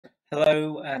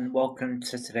Hello and welcome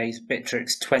to today's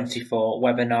Bitrix24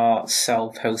 webinar,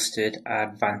 Self-Hosted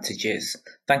Advantages.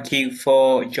 Thank you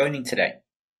for joining today.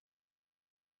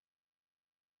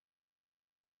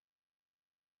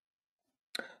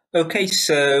 Okay,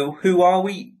 so who are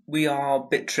we? We are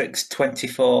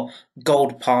Bitrix24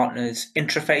 Gold Partners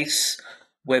Interface.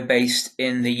 We're based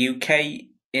in the UK,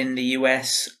 in the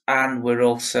US, and we're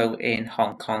also in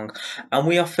Hong Kong. And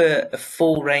we offer a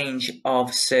full range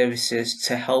of services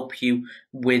to help you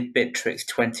with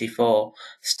Bitrix24,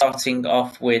 starting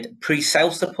off with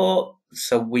pre-sale support,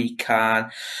 so we can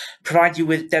provide you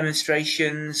with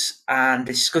demonstrations and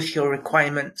discuss your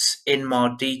requirements in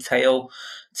more detail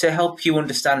to help you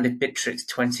understand if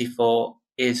Bitrix24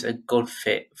 is a good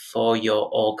fit for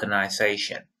your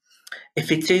organization.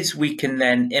 If it is, we can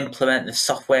then implement the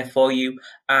software for you,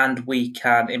 and we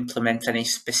can implement any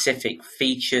specific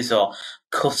features or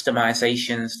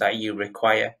customizations that you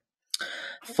require.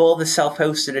 For the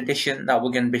self-hosted edition that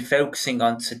we're going to be focusing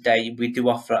on today, we do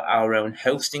offer our own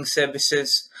hosting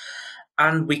services,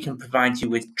 and we can provide you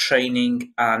with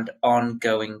training and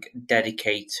ongoing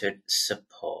dedicated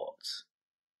support.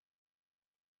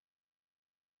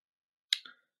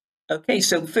 Okay,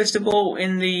 so first of all,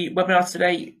 in the webinar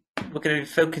today, we're going to be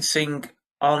focusing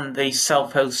on the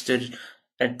self-hosted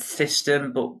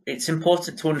system, but it's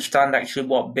important to understand actually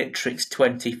what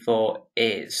Bitrix24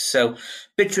 is. So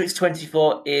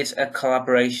Bitrix24 is a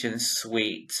collaboration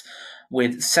suite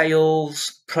with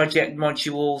sales, project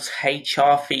modules,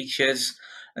 HR features,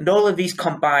 and all of these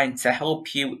combine to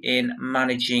help you in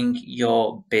managing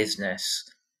your business.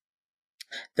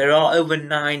 There are over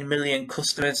 9 million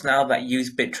customers now that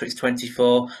use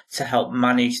Bitrix24 to help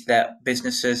manage their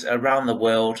businesses around the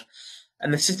world.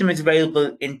 And the system is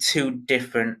available in two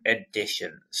different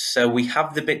editions. So we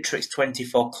have the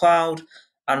Bitrix24 Cloud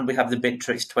and we have the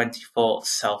Bitrix24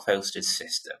 self-hosted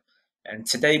system. And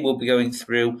today we'll be going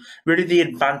through really the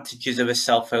advantages of a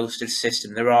self-hosted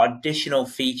system. There are additional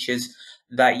features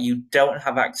that you don't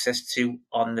have access to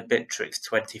on the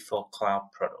Bitrix24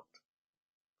 Cloud product.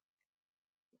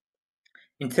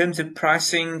 In terms of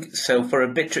pricing, so for a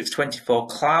Bitrix24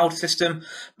 cloud system,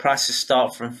 prices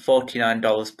start from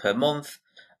 $49 per month.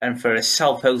 And for a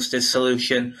self-hosted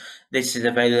solution, this is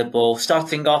available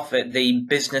starting off at the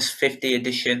Business 50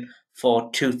 edition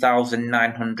for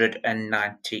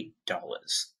 $2,990.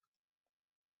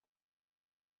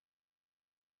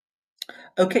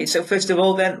 Okay, so first of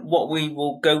all then, what we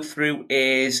will go through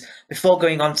is, before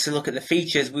going on to look at the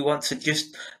features, we want to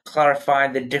just clarify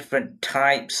the different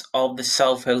types of the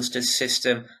self-hosted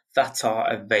system that are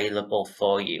available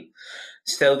for you.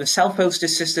 So the self-hosted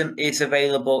system is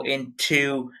available in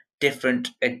two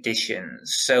different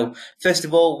editions. So first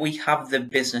of all, we have the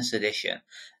business edition.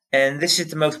 And this is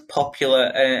the most popular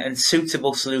and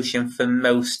suitable solution for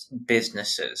most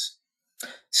businesses.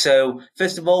 So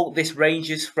first of all, this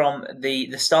ranges from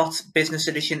the start business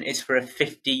edition is for a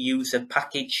 50 user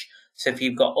package. So if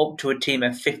you've got up to a team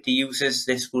of 50 users,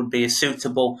 this would be a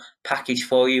suitable package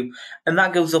for you. And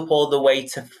that goes up all the way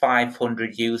to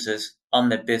 500 users on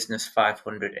the Business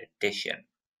 500 edition.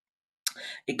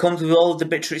 It comes with all of the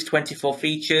Bitrix24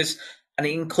 features, and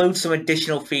it includes some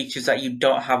additional features that you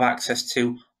don't have access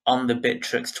to on the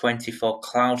Bitrix24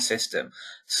 cloud system,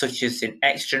 such as an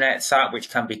extranet app,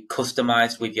 which can be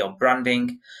customized with your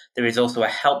branding. There is also a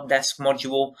help desk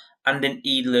module and an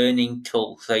e-learning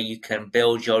tool, so you can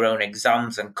build your own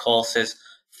exams and courses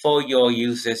for your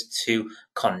users to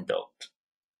conduct.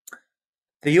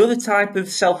 The other type of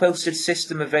self-hosted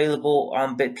system available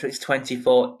on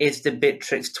Bitrix24 is the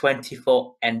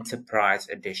Bitrix24 Enterprise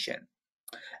Edition.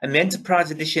 And the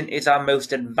Enterprise Edition is our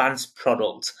most advanced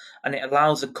product, and it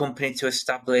allows a company to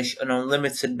establish an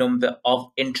unlimited number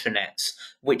of intranets,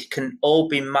 which can all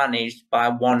be managed by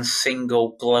one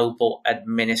single global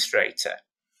administrator.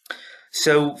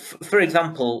 So, for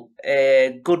example,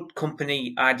 a good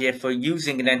company idea for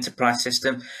using an enterprise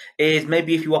system is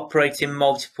maybe if you operate in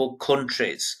multiple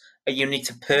countries, you need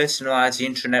to personalize the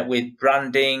intranet with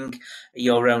branding,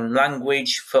 your own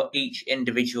language for each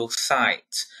individual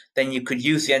site. Then you could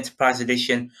use the Enterprise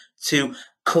Edition to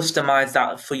customize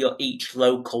that for your each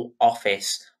local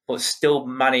office, but still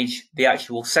manage the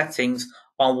actual settings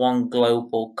on one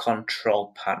global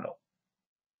control panel.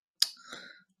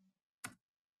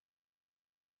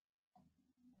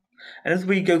 And as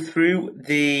we go through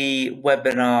the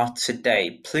webinar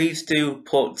today, please do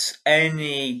put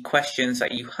any questions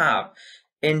that you have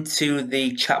into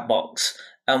the chat box,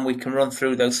 and we can run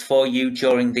through those for you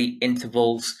during the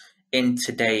intervals in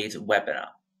today's webinar.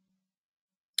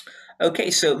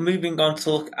 Okay, so moving on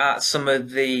to look at some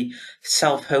of the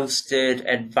self-hosted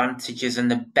advantages and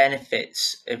the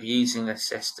benefits of using the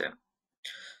system.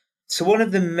 So one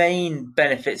of the main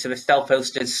benefits of a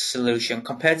self-hosted solution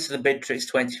compared to the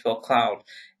Bitrix24 cloud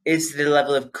is the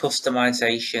level of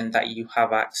customization that you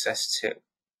have access to.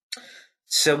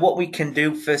 So what we can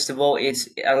do first of all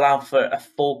is allow for a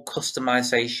full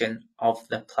customization of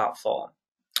the platform.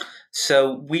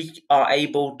 So we are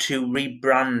able to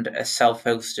rebrand a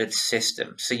self-hosted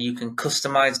system. So you can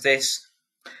customize this.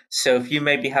 So if you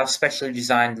maybe have specially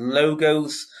designed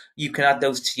logos, you can add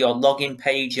those to your login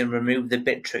page and remove the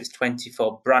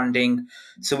Bitrix24 branding.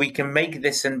 So we can make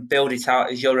this and build it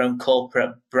out as your own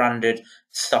corporate branded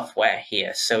software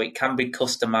here. So it can be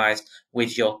customized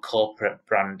with your corporate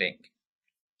branding.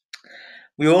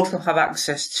 We also have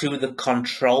access to the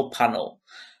control panel.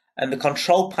 And the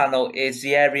control panel is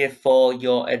the area for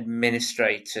your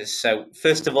administrators. So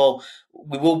first of all,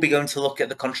 we will be going to look at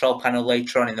the control panel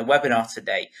later on in the webinar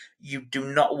today. You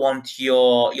do not want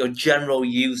your general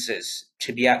users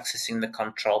to be accessing the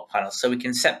control panel. So we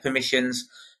can set permissions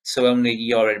so only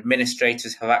your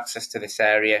administrators have access to this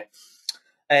area.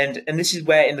 And this is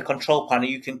where in the control panel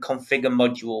you can configure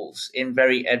modules in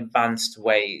very advanced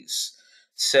ways.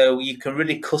 So you can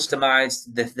really customize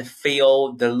the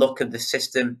feel, the look of the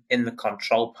system in the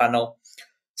control panel.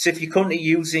 So if you're currently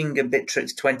using a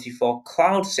Bitrix24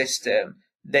 cloud system,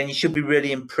 then you should be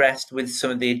really impressed with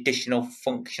some of the additional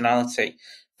functionality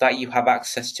that you have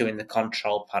access to in the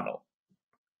control panel.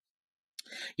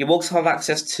 You also have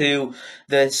access to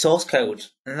the source code,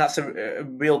 and that's a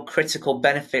real critical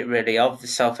benefit really of the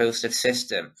self-hosted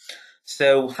system.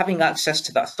 So having access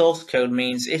to that source code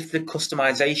means if the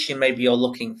customization maybe you're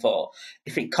looking for,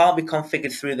 if it can't be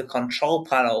configured through the control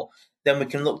panel, then we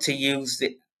can look to use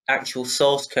the actual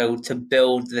source code to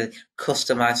build the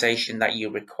customization that you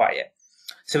require.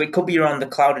 So it could be you're on the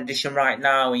cloud edition right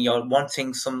now and you're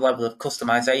wanting some level of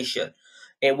customization.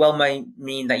 It well may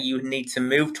mean that you need to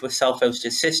move to a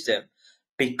self-hosted system.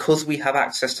 Because we have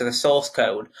access to the source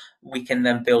code, we can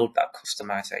then build that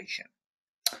customization.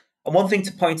 And one thing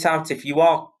to point out, if you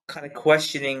are kind of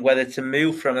questioning whether to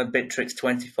move from a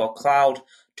Bitrix24 cloud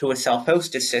to a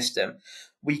self-hosted system,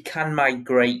 we can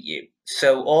migrate you.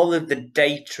 So all of the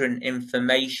data and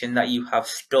information that you have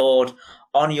stored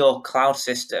on your cloud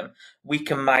system, we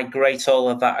can migrate all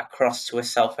of that across to a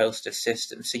self-hosted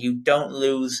system. So you don't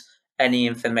lose any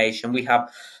information. We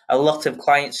have a lot of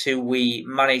clients who we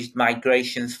managed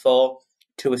migrations for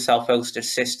to a self-hosted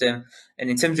system. And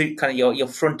in terms of kind of your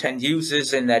front-end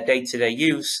users in their day-to-day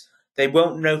use, they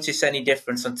won't notice any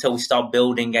difference until we start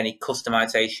building any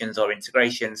customizations or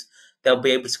integrations. They'll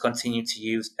be able to continue to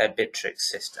use their Bitrix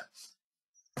system.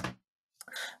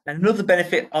 And another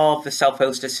benefit of the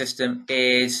self-hosted system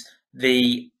is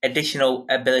the additional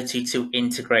ability to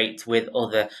integrate with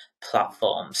other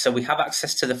platforms. So we have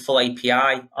access to the full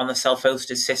API on the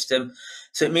self-hosted system.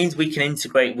 So it means we can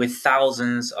integrate with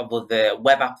thousands of other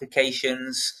web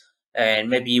applications. And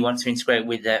maybe you want to integrate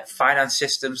with finance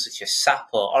systems such as SAP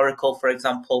or Oracle, for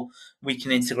example. We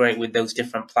can integrate with those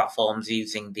different platforms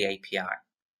using the API.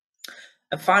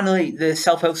 And finally, the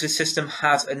self-hosted system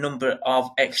has a number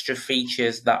of extra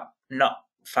features that are not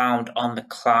found on the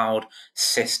cloud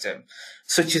system,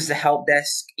 such as the help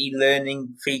desk,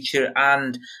 e-learning feature,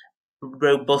 and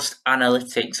robust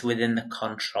analytics within the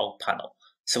control panel.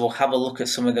 So we'll have a look at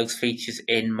some of those features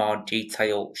in more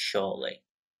detail shortly.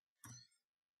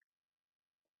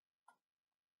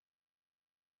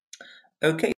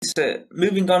 Okay, so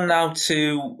moving on now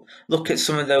to look at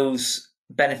some of those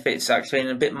benefits actually in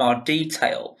a bit more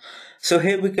detail. So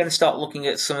here we're going to start looking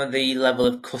at some of the level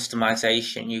of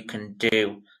customization you can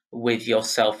do with your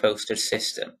self-hosted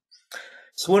system.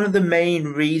 So one of the main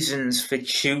reasons for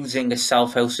choosing a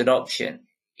self-hosted option,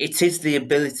 it is the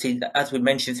ability that, as we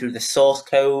mentioned through the source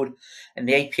code and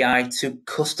the API, to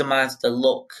customize the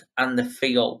look and the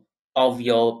feel of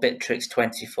your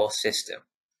Bitrix24 system.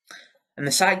 And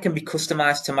the site can be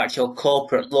customized to match your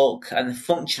corporate look, and the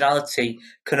functionality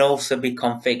can also be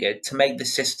configured to make the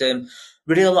system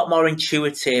really a lot more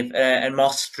intuitive and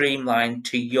more streamlined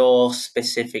to your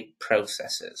specific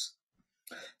processes.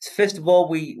 So first of all,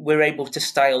 we're able to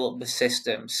style up the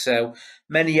system. So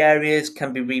many areas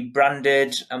can be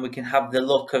rebranded, and we can have the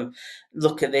look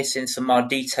at this in some more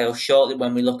detail shortly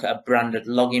when we look at a branded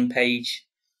login page.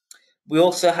 We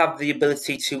also have the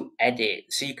ability to edit.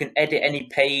 So you can edit any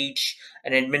page,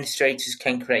 and administrators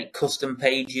can create custom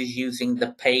pages using the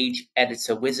page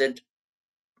editor wizard.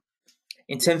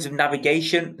 In terms of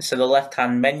navigation, so the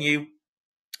left-hand menu,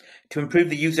 to improve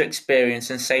the user experience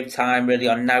and save time really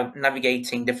on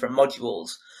navigating different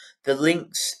modules, the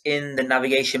links in the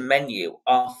navigation menu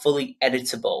are fully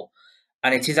editable,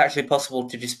 and it is actually possible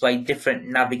to display different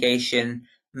navigation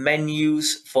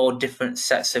menus for different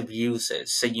sets of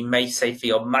users. So you may say for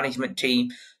your management team,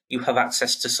 you have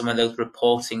access to some of those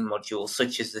reporting modules,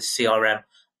 such as the CRM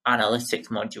analytics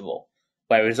module.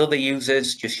 Whereas other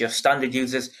users, just your standard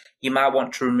users, you might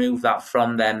want to remove that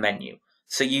from their menu.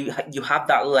 So you have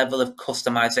that level of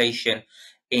customization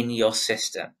in your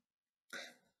system.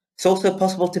 It's also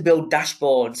possible to build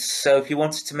dashboards. So if you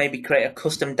wanted to maybe create a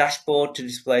custom dashboard to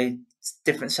display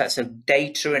different sets of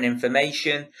data and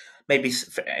information, maybe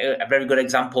a very good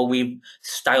example we've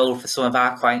styled for some of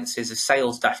our clients is a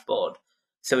sales dashboard.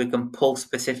 So we can pull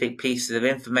specific pieces of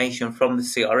information from the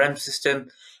CRM system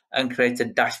and create a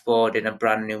dashboard in a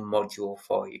brand new module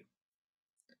for you.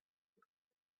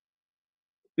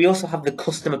 We also have the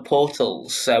customer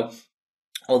portals. So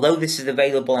although this is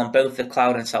available on both the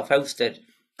cloud and self-hosted,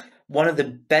 one of the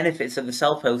benefits of the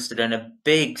self-hosted, and a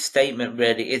big statement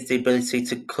really, is the ability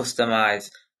to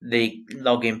customize the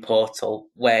login portal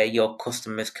where your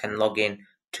customers can log in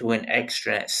to an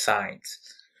extranet site.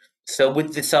 So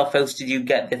with the self-hosted, you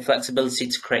get the flexibility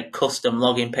to create custom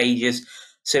login pages,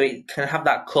 so it can have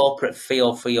that corporate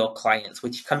feel for your clients,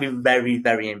 which can be very,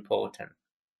 very important.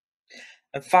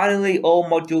 And finally, all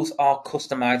modules are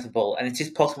customizable, and it is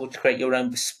possible to create your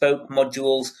own bespoke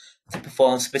modules to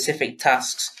perform specific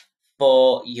tasks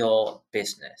for your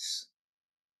business.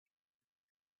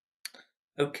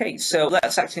 Okay, so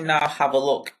let's actually now have a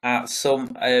look at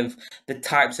some of the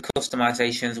types of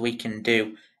customizations we can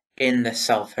do in the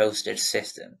self-hosted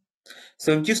system.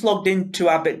 So we've just logged into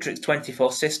our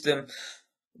Bitrix24 system.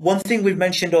 One thing we've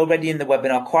mentioned already in the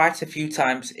webinar quite a few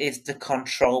times is the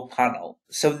control panel.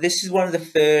 So this is one of the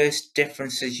first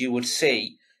differences you would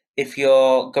see if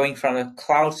you're going from a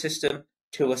cloud system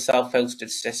to a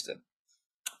self-hosted system.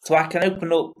 So I can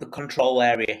open up the control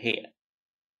area here.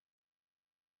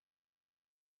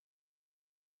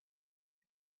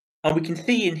 And we can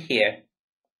see in here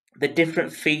the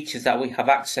different features that we have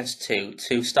access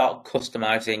to start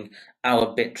customizing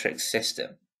our Bitrix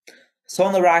system. So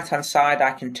on the right hand side,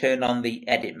 I can turn on the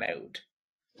edit mode.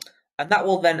 And that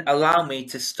will then allow me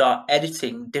to start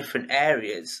editing different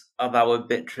areas of our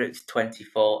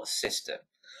Bitrix24 system.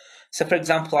 So for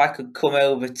example, I could come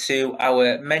over to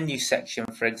our menu section,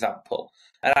 for example,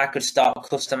 and I could start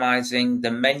customizing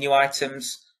the menu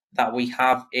items that we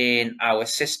have in our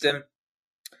system.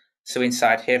 So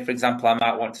inside here, for example, I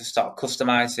might want to start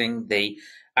customizing the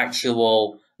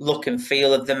actual look and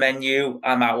feel of the menu.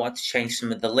 I might want to change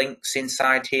some of the links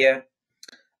inside here.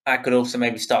 I could also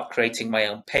maybe start creating my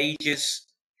own pages.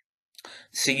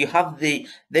 So you have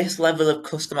this level of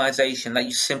customization that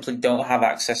you simply don't have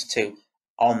access to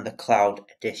on the cloud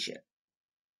edition.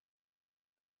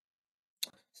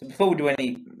 So before we do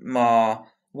any more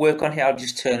work on here, I'll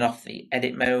just turn off the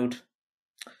edit mode.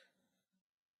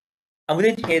 And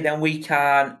within here, then we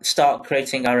can start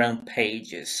creating our own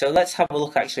pages. So let's have a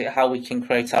look actually at how we can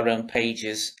create our own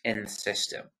pages in the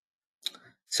system.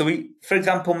 So we, for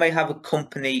example, may have a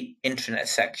company intranet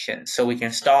section. So we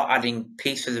can start adding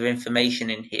pieces of information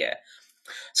in here.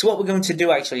 So what we're going to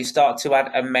do actually is start to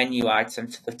add a menu item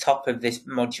to the top of this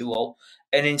module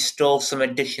and install some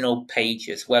additional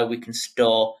pages where we can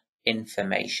store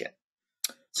information.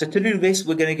 So to do this,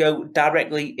 we're going to go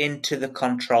directly into the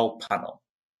control panel.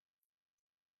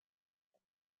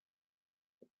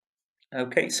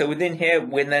 Okay, so within here,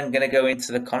 we're then going to go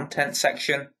into the content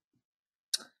section,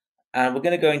 and we're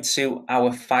going to go into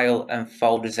our file and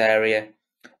folders area.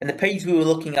 And the page we were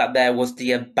looking at there was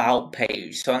the about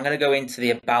page. So I'm going to go into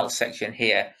the about section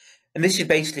here. And this is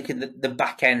basically the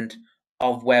back end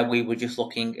of where we were just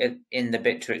looking at in the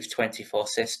Bitrix24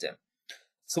 system.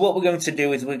 So what we're going to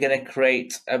do is we're going to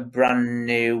create a brand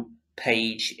new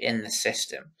page in the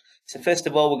system. So first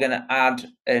of all, we're going to add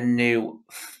a new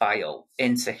file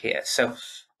into here. So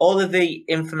all of the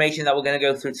information that we're going to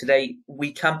go through today,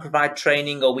 we can provide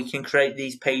training or we can create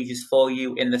these pages for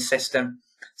you in the system.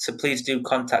 So please do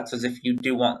contact us if you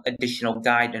do want additional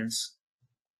guidance.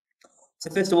 So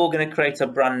first of all, we're going to create a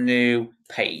brand new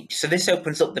page. So this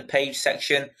opens up the page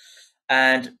section.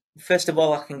 And first of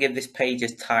all, I can give this page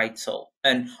a title.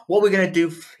 And what we're going to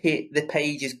do here, the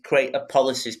page is create a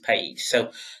policies page.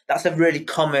 So that's a really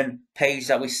common page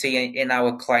that we see in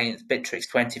our clients'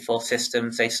 Bitrix24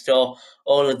 systems. They store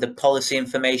all of the policy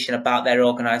information about their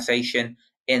organization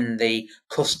in the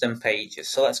custom pages.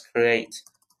 So let's create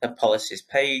a policies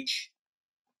page.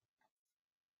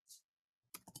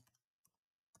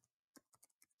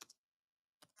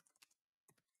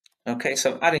 Okay,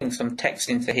 so I'm adding some text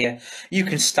into here. You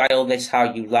can style this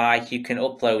how you like. You can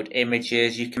upload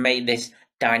images. You can make this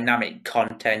dynamic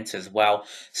content as well.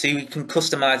 So you can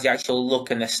customize the actual look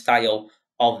and the style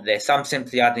of this. I'm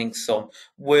simply adding some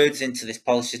words into this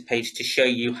policies page to show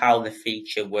you how the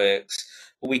feature works.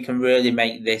 But we can really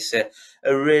make this a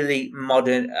really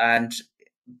modern and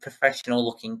professional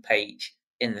looking page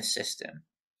in the system.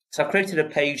 So I've created a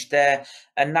page there,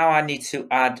 and now I need to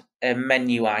add a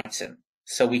menu item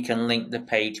so we can link the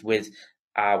page with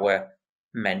our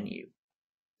menu.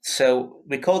 So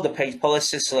we call the page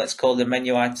policies, so let's call the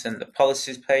menu item the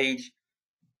policies page.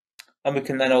 And we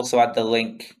can then also add the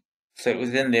link. So it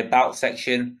was in the about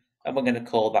section, and we're going to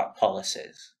call that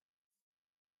policies.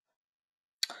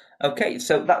 Okay,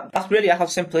 so that's really how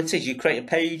simple it is. You create a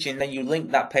page and then you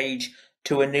link that page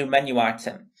to a new menu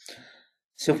item.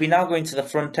 So if we now go into the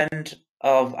front end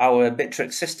of our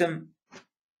Bitrix system,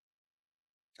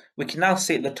 we can now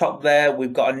see at the top there,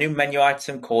 we've got a new menu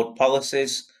item called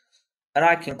policies, and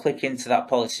I can click into that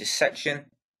policies section.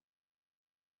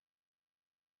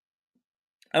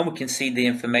 And we can see the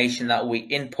information that we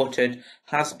inputted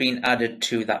has been added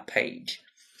to that page.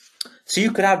 So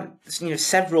you could add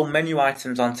several menu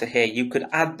items onto here. You could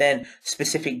add then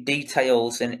specific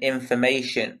details and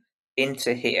information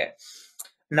into here.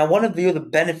 Now, one of the other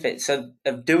benefits of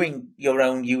doing your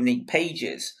own unique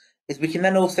pages is we can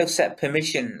then also set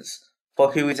permissions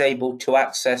for who is able to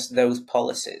access those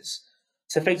policies.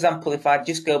 So for example, if I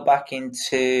just go back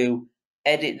into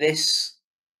edit this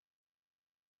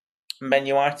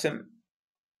menu item,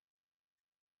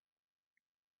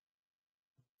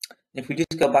 if we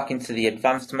just go back into the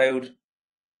advanced mode,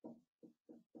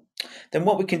 then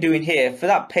what we can do in here, for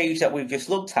that page that we've just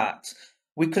looked at,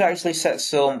 we could actually set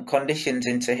some conditions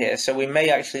into here. So we may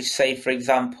actually say, for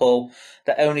example,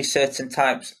 that only certain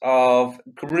types of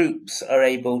groups are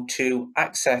able to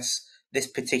access this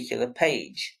particular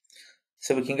page.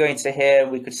 So we can go into here,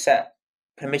 we could set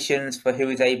permissions for who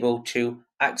is able to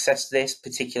access this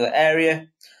particular area.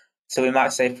 So we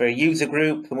might say for a user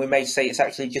group, and we may say it's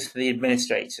actually just for the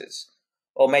administrators.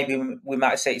 Or maybe we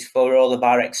might say it's for all of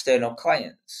our external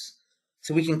clients.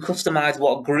 So we can customize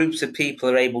what groups of people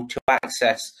are able to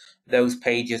access those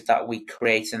pages that we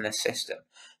create in the system.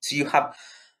 So you have,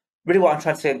 really what I'm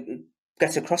trying to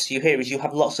get across to you here is you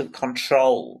have lots of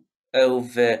control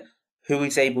over who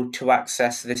is able to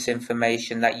access this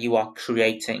information that you are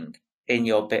creating in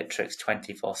your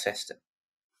Bitrix24 system.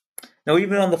 Now,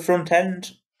 even on the front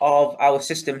end of our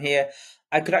system here,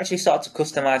 I could actually start to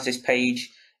customize this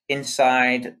page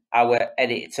inside our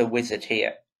editor wizard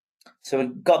here. So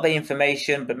we've got the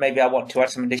information, but maybe I want to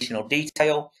add some additional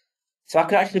detail. So I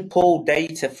could actually pull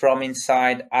data from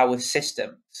inside our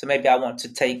system. So maybe I want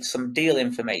to take some deal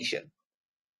information.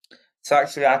 So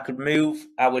actually I could move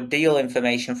our deal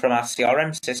information from our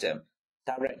CRM system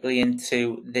directly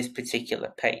into this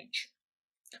particular page.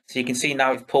 So you can see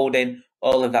now it's pulled in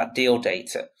all of that deal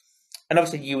data. And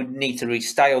obviously you would need to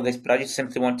restyle this, but I just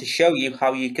simply want to show you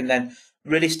how you can then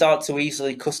really start to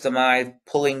easily customize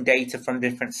pulling data from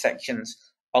different sections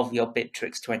of your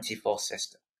Bitrix24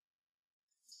 system.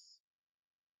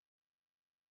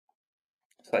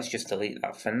 So let's just delete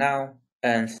that for now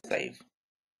and save.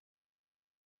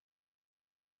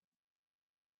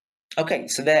 Okay,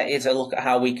 so there is a look at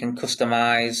how we can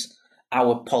customize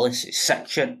our policies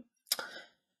section.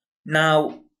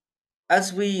 Now,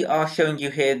 as we are showing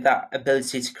you here that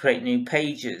ability to create new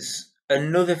pages,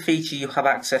 another feature you have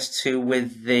access to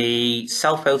with the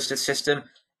self-hosted system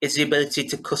is the ability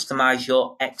to customize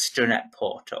your extranet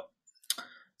portal.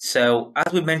 So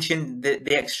as we mentioned, the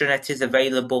extranet is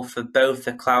available for both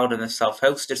the cloud and the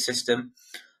self-hosted system,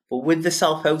 but with the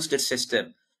self-hosted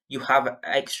system, you have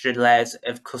extra layers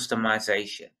of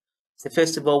customization. So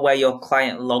first of all, where your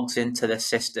client logs into the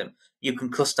system, you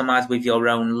can customize with your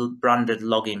own branded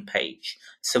login page.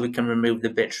 So we can remove the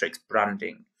Bitrix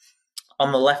branding.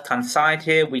 On the left-hand side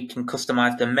here, we can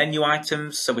customize the menu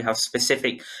items. So we have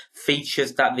specific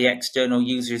features that the external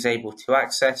user is able to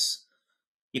access.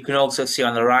 You can also see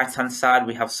on the right-hand side,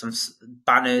 we have some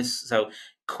banners. So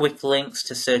quick links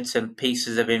to certain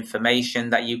pieces of information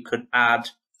that you could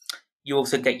add. You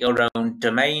also get your own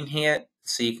domain here,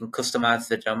 so you can customize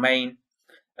the domain.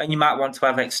 And you might want to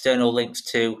have external links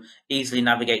to easily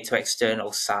navigate to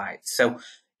external sites. So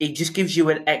it just gives you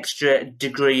an extra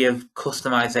degree of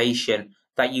customization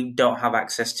that you don't have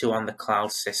access to on the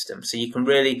cloud system. So you can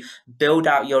really build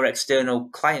out your external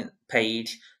client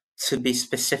page to be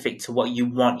specific to what you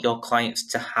want your clients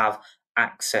to have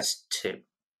access to.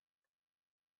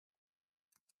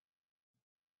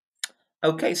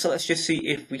 Okay, so let's just see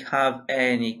if we have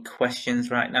any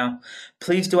questions right now.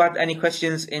 Please do add any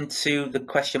questions into the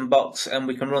question box and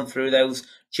we can run through those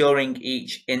during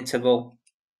each interval.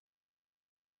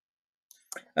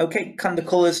 Okay, can the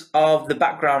colours of the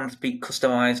background be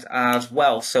customised as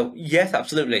well? So yes,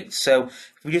 absolutely. So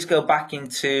if we just go back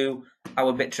into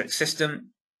our Bitrix system,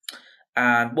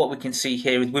 and what we can see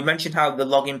here is we mentioned how the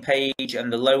login page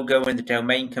and the logo and the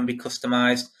domain can be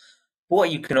customised.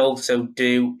 What you can also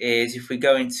do is if we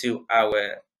go into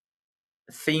our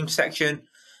theme section,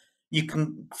 you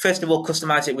can first of all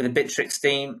customize it with a Bitrix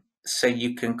theme. So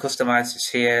you can customize this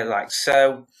here like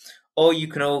so, or you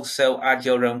can also add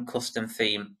your own custom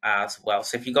theme as well.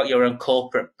 So if you've got your own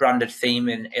corporate branded theme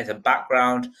as a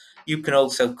background, you can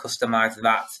also customize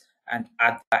that and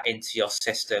add that into your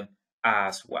system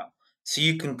as well. So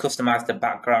you can customize the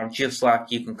background just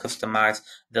like you can customize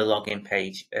the login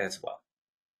page as well.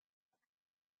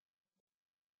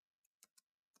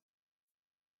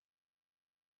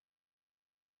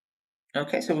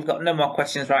 Okay, so we've got no more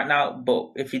questions right now,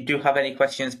 but if you do have any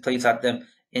questions, please add them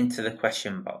into the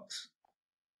question box.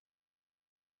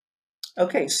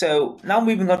 Okay, so now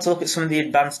moving on to look at some of the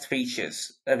advanced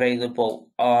features available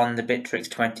on the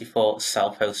Bitrix24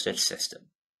 self-hosted system.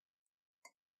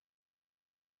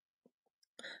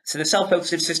 So the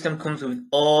self-hosted system comes with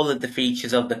all of the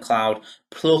features of the cloud,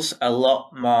 plus a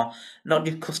lot more, not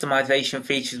just customization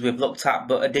features we've looked at,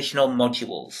 but additional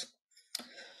modules.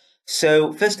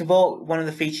 So first of all, one of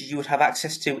the features you would have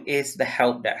access to is the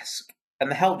help desk.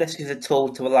 And the help desk is a tool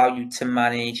to allow you to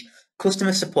manage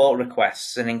customer support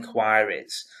requests and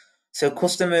inquiries. So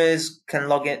customers can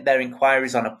log in their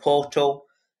inquiries on a portal,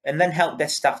 and then help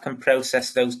desk staff can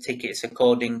process those tickets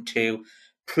according to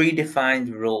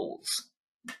predefined rules.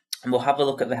 And we'll have a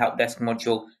look at the help desk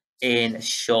module in a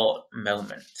short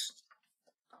moment.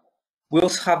 We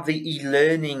also have the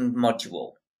e-learning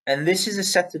module, and this is a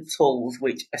set of tools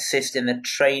which assist in the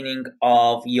training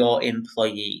of your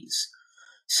employees.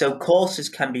 So courses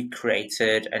can be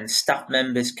created and staff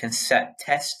members can set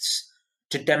tests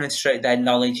to demonstrate their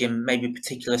knowledge in maybe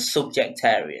particular subject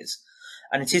areas.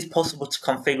 And it is possible to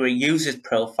configure a user's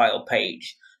profile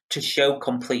page to show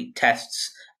complete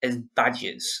tests as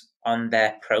badges on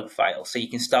their profile. So you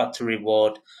can start to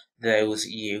reward those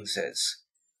users.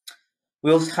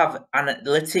 We also have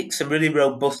analytics, some really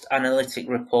robust analytic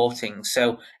reporting.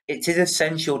 So it is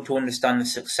essential to understand the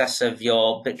success of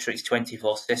your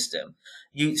Bitrix24 system.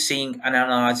 You seeing and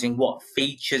analysing what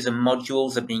features and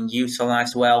modules are being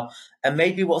utilised well, and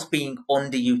maybe what's being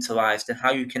underutilised, and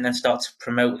how you can then start to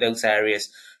promote those areas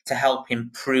to help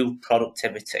improve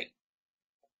productivity.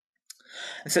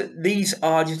 So these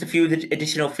are just a few of the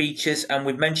additional features, and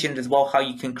we've mentioned as well how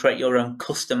you can create your own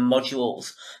custom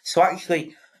modules. So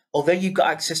actually, although you've got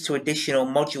access to additional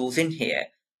modules in here,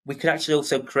 we could actually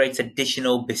also create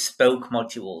additional bespoke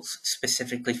modules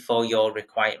specifically for your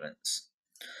requirements.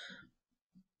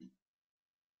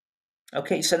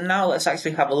 Okay, so now let's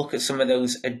actually have a look at some of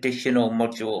those additional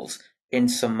modules in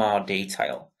some more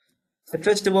detail. So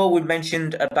first of all, we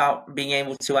mentioned about being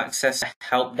able to access a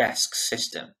help desk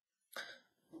system.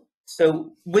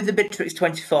 So with the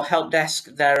Bitrix24 help desk,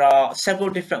 there are several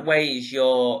different ways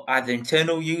your either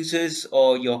internal users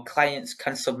or your clients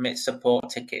can submit support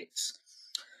tickets.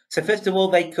 So first of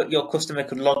all, your customer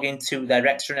could log into their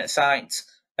extranet site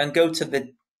and go to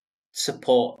the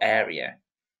support area.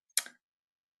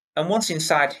 And once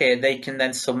inside here, they can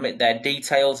then submit their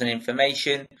details and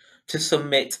information to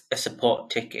submit a support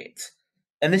ticket.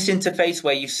 And this interface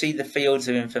where you see the fields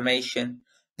of information,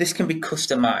 this can be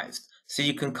customized. So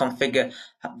you can configure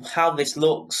how this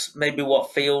looks, maybe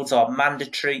what fields are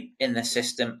mandatory in the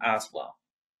system as well.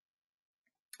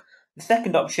 The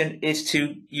second option is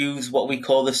to use what we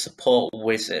call the support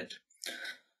wizard.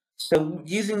 So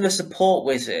using the support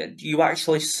wizard, you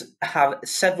actually have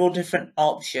several different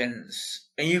options,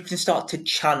 and you can start to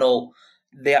channel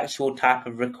the actual type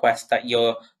of request that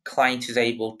your client is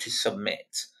able to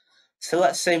submit. So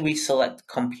let's say we select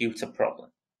computer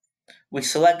problem. We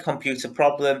select computer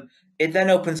problem. It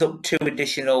then opens up two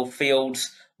additional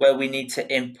fields where we need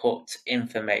to input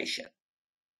information.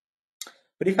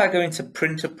 But if I go into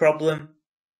printer problem,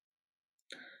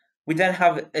 we then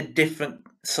have a different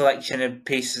selection of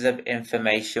pieces of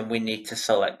information we need to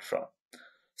select from.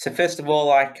 So first of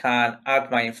all, I can add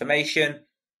my information,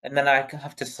 and then I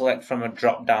have to select from a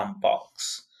drop-down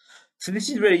box. So this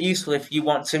is really useful if you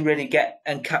want to really get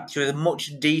and capture as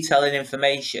much detail and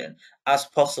information as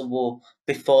possible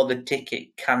before the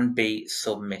ticket can be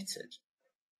submitted.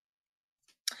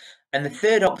 And the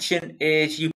third option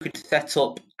is you could set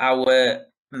up our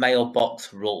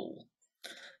mailbox rule.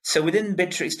 So within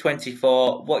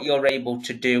Bitrix24, what you're able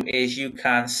to do is you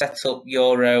can set up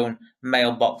your own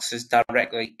mailboxes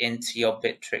directly into your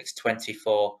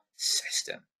Bitrix24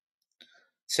 system.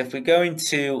 So if we go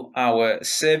into our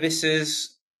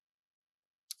services,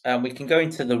 we can go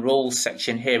into the rules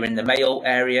section here in the mail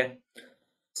area.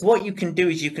 So what you can do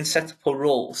is you can set up a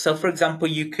rule. So for example,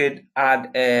 you could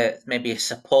add maybe a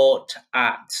support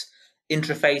at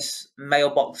interface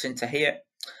mailbox into here.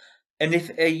 And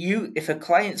if a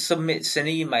client submits an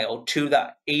email to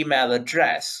that email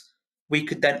address, we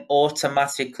could then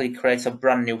automatically create a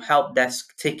brand new help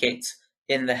desk ticket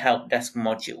in the help desk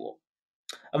module.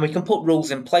 And we can put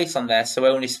rules in place on there so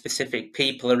only specific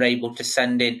people are able to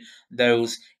send in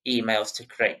those emails to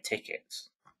create tickets.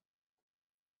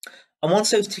 And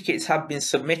once those tickets have been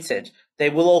submitted, they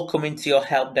will all come into your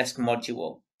help desk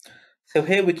module. So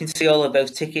here we can see all of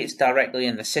those tickets directly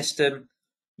in the system.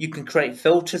 You can create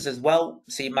filters as well.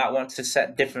 So you might want to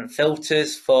set different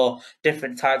filters for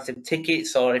different types of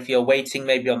tickets, or if you're waiting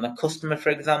maybe on the customer, for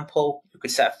example, you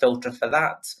could set a filter for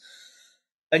that.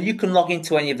 And you can log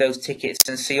into any of those tickets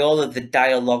and see all of the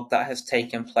dialogue that has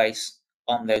taken place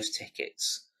on those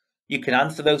tickets. You can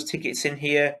answer those tickets in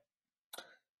here.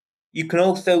 You can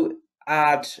also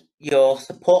add your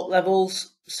support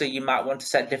levels. So you might want to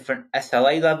set different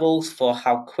SLA levels for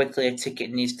how quickly a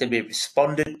ticket needs to be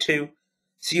responded to.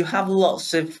 So you have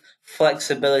lots of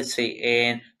flexibility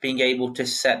in being able to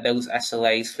set those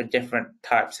SLAs for different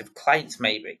types of clients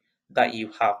maybe that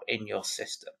you have in your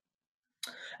system.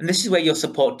 And this is where your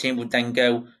support team would then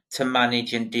go to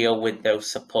manage and deal with those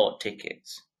support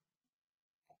tickets.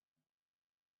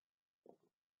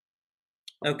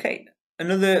 Okay,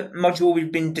 another module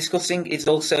we've been discussing is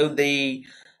also the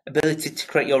ability to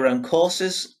create your own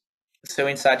courses. So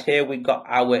inside here, we've got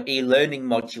our e-learning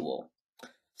module.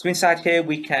 So inside here,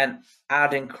 we can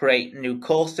add and create new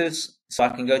courses. So I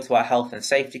can go to our health and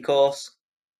safety course.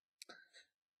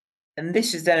 And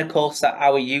this is then a course that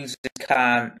our users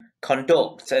can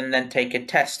conduct and then take a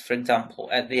test, for example,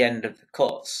 at the end of the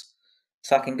course.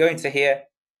 So I can go into here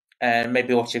and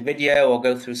maybe watch a video or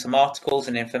go through some articles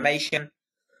and information.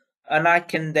 And I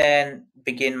can then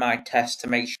begin my test to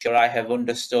make sure I have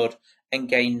understood and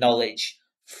gained knowledge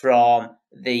from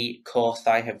the course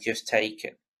I have just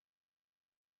taken.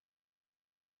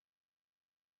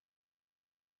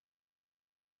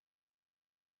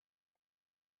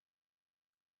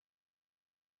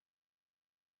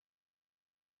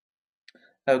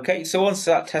 Okay, so once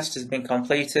that test has been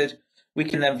completed, we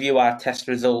can then view our test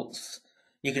results.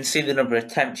 You can see the number of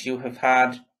attempts you have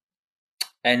had,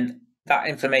 and that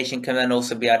information can then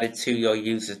also be added to your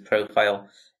user's profile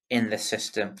in the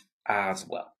system as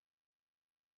well.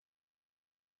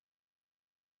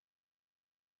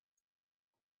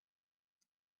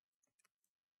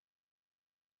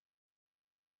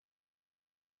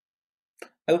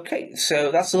 Okay,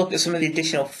 so that's a look at some of the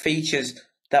additional features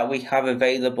that we have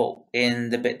available in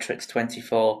the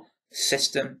Bitrix24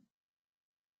 system.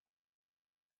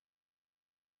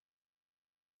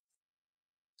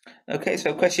 Okay,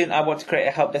 so question, I want to create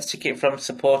a help desk ticket from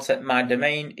support at my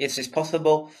domain. Is this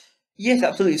possible? Yes,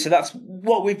 absolutely. So that's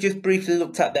what we've just briefly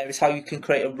looked at there, is how you can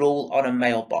create a rule on a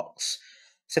mailbox.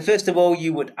 So first of all,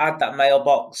 you would add that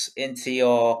mailbox into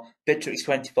your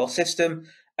Bitrix24 system,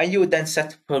 and you would then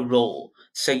set up a rule.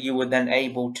 So you would then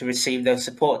able to receive those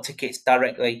support tickets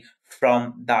directly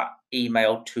from that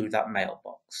email to that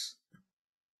mailbox.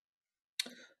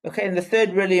 Okay, and the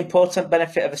third really important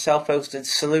benefit of a self-hosted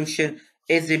solution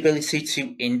is the ability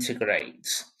to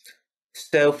integrate.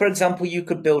 So, for example, you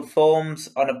could build forms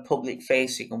on a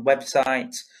public-facing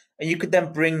website, and you could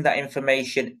then bring that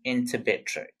information into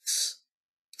Bitrix.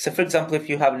 So, for example, if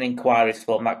you have an inquiries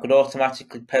form, that could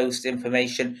automatically post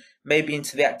information maybe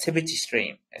into the activity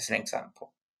stream, as an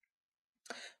example.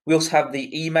 We also have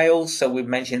the emails, so we've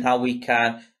mentioned how we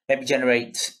can maybe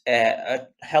generate a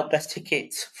help desk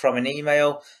ticket from an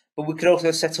email, but we could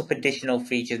also set up additional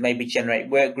features, maybe generate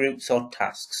work groups or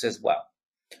tasks as well.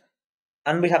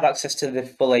 And we have access to the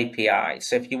full API.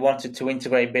 So if you wanted to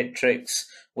integrate Bitrix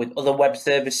with other web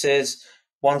services,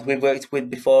 ones we've worked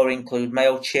with before include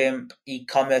MailChimp,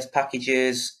 e-commerce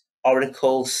packages,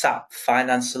 Oracle, SAP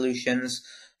finance solutions.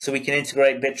 So we can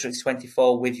integrate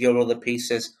Bitrix24 with your other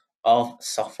pieces of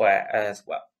software as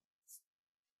well.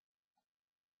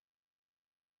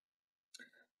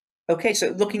 Okay, so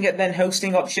looking at then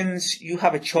hosting options, you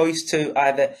have a choice to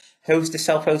either host a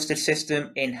self-hosted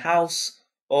system in-house,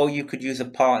 or you could use a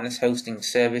partner's hosting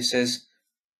services.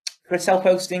 For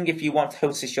self-hosting, if you want to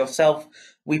host this yourself,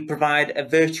 we provide a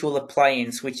virtual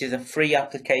appliance, which is a free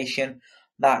application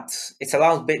that it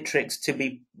allows Bitrix to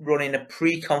be running a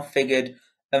pre-configured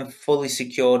and fully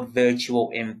secured virtual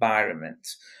environment.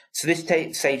 So this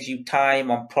saves you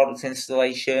time on product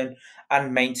installation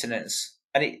and maintenance,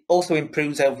 and it also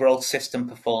improves overall system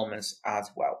performance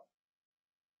as well.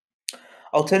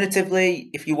 Alternatively,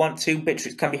 if you want to,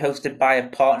 Bitrix can be hosted by a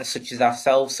partner such as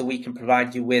ourselves, so we can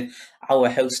provide you with our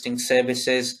hosting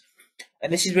services.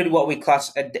 And this is really what we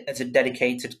class as a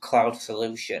dedicated cloud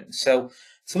solution. So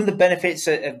some of the benefits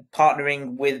of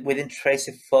partnering with Interface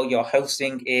for your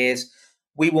hosting is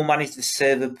we will manage the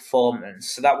server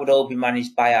performance. So that would all be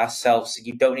managed by ourselves. So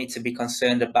you don't need to be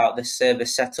concerned about the server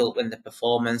setup and the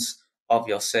performance of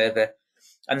your server.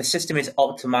 And the system is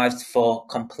optimized for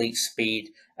complete speed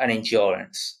and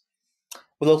endurance.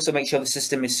 We'll also make sure the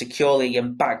system is securely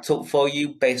and backed up for you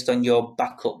based on your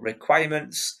backup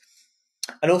requirements.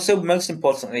 And also, most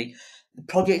importantly, the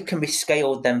project can be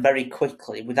scaled then very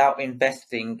quickly without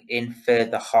investing in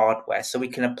further hardware. So we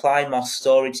can apply more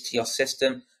storage to your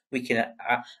system. We can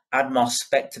add more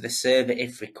spec to the server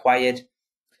if required.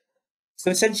 So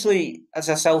essentially, as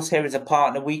ourselves here as a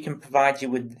partner, we can provide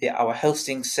you with our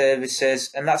hosting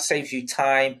services, and that saves you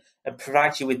time and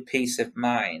provides you with peace of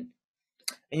mind.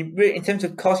 And in terms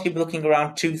of cost, you'll be looking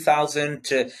around $2,000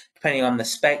 to, depending on the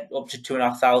spec, up to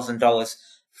 $2,500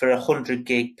 for 100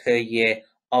 gig per year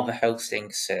of a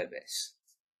hosting service.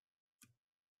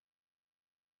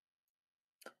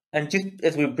 And just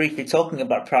as we were briefly talking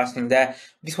about pricing there,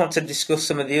 we just want to discuss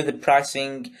some of the other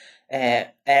pricing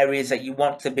areas that you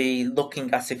want to be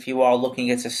looking at if you are looking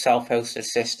at a self-hosted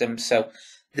system. So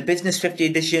the Business 50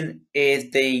 edition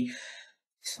is the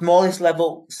smallest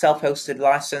level self-hosted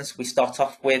license we start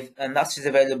off with, and that is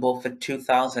available for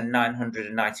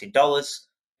 $2,990.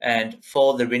 And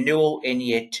for the renewal in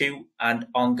year 2 and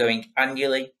ongoing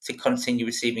annually to continue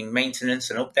receiving maintenance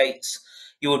and updates,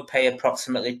 you would pay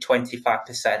approximately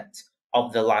 25%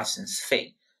 of the license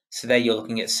fee. So there you're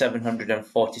looking at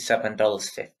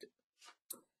 $747.50. If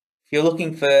you're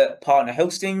looking for partner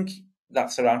hosting,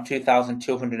 that's around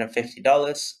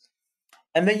 $2,250.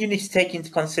 And then you need to take into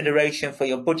consideration for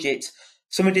your budget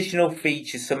some additional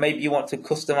features. So maybe you want to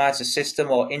customize the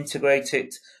system or integrate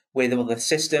it with other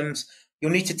systems.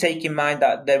 You'll need to take in mind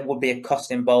that there will be a cost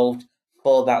involved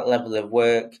for that level of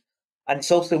work. And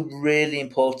it's also really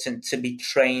important to be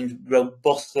trained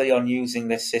robustly on using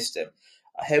this system.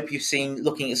 I hope you've seen,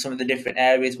 looking at some of the different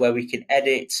areas where we can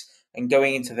edit and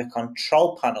going into the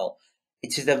control panel,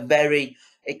 it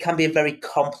can be a very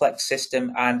complex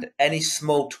system, and any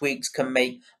small tweaks can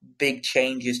make big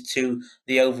changes to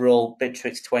the overall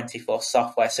Bitrix24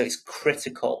 software. So it's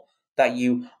critical that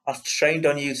you are trained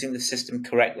on using the system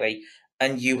correctly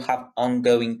and you have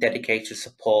ongoing dedicated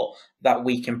support that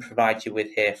we can provide you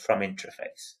with here from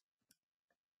Interface.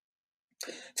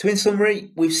 So in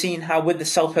summary, we've seen how with the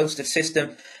self-hosted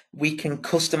system, we can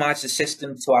customize the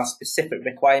system to our specific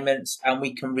requirements, and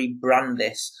we can rebrand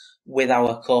this with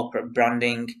our corporate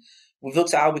branding. We've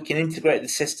looked at how we can integrate the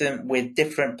system with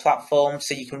different platforms,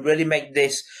 so you can really make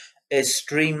this as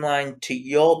streamlined to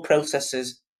your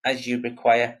processes as you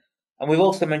require. And we've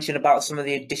also mentioned about some of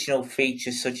the additional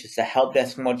features such as the help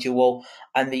desk module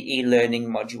and the e-learning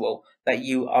module that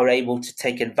you are able to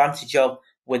take advantage of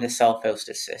with a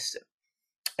self-hosted system.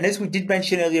 And as we did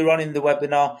mention earlier on in the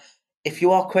webinar, if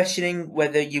you are questioning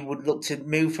whether you would look to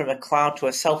move from a cloud to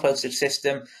a self-hosted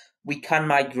system, we can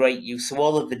migrate you. So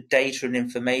all of the data and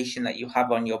information that you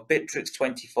have on your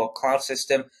Bitrix24 cloud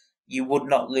system, you would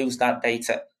not lose that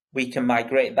data. We can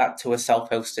migrate that to a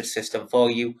self-hosted system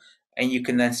for you, and you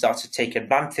can then start to take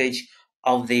advantage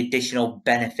of the additional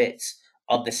benefits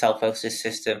of the self-hosted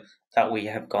system that we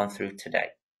have gone through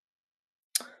today.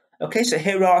 Okay, so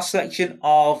here are a selection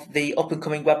of the up and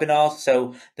coming webinars.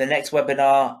 So the next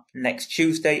webinar next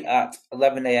Tuesday at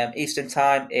 11 AM Eastern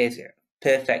Time is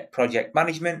Perfect Project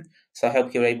Management. So I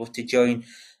hope you're able to join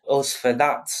us for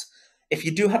that. If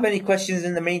you do have any questions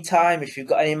in the meantime, if you've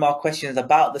got any more questions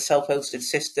about the self-hosted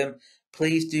system,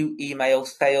 please do email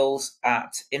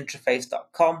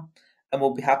sales@interface.com, and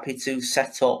we'll be happy to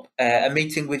set up a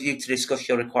meeting with you to discuss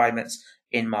your requirements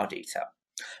in more detail.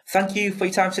 Thank you for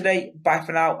your time today. Bye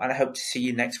for now, and I hope to see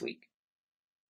you next week.